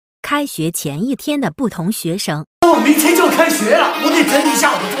开学前一天的不同学生。明天就开学了，我得整理一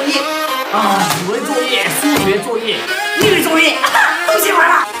下我的作业啊，语文作业、数学作业、英语作业都写完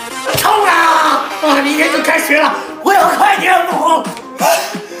了，冲啊！明天就开学了，我要快点补。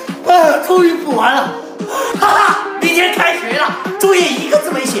终于补完了，哈哈！明天开学了，作业一个字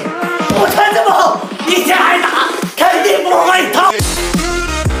没写，我穿这么厚，明天挨打，肯定不会痛。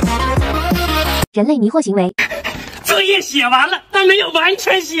人类迷惑行为。作业写完了，但没有完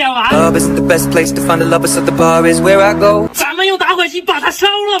全写完。咱们用打火机把它烧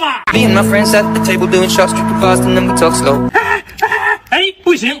了吧。哎，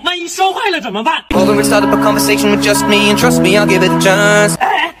不行，万一烧坏了怎么办？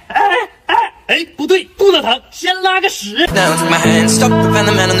哎，不对，肚子疼，先拉个屎。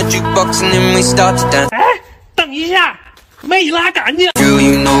哎，等一下，没拉干净。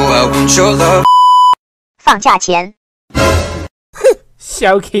放假前，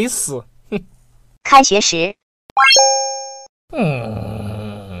小 case。开学时，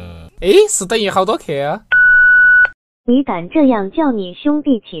是等于好多课啊？你敢这样叫你兄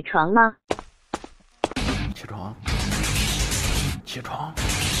弟起床吗？起床，起床，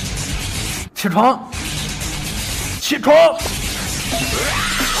起床，起床，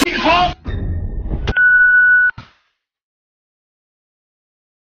起床。